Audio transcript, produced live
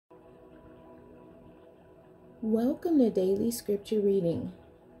Welcome to Daily Scripture Reading.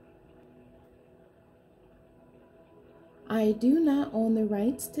 I do not own the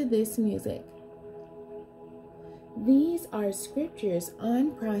rights to this music. These are scriptures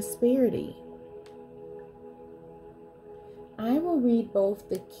on prosperity. I will read both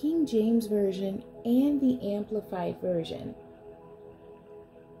the King James Version and the Amplified Version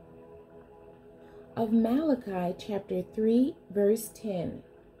of Malachi chapter 3, verse 10.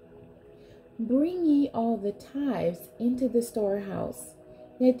 Bring ye all the tithes into the storehouse,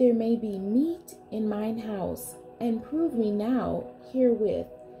 that there may be meat in mine house, and prove me now herewith,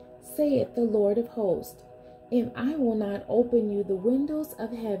 saith the Lord of hosts, if I will not open you the windows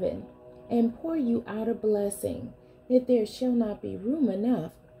of heaven, and pour you out a blessing, that there shall not be room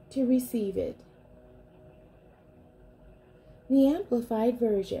enough to receive it. The Amplified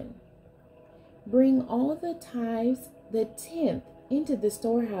Version. Bring all the tithes, the tenth, into the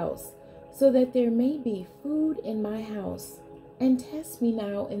storehouse, so that there may be food in my house. And test me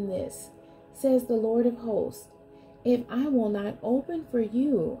now in this, says the Lord of hosts, if I will not open for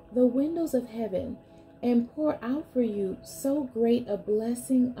you the windows of heaven, and pour out for you so great a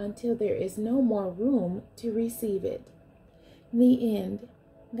blessing until there is no more room to receive it. The end.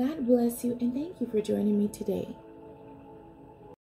 God bless you, and thank you for joining me today.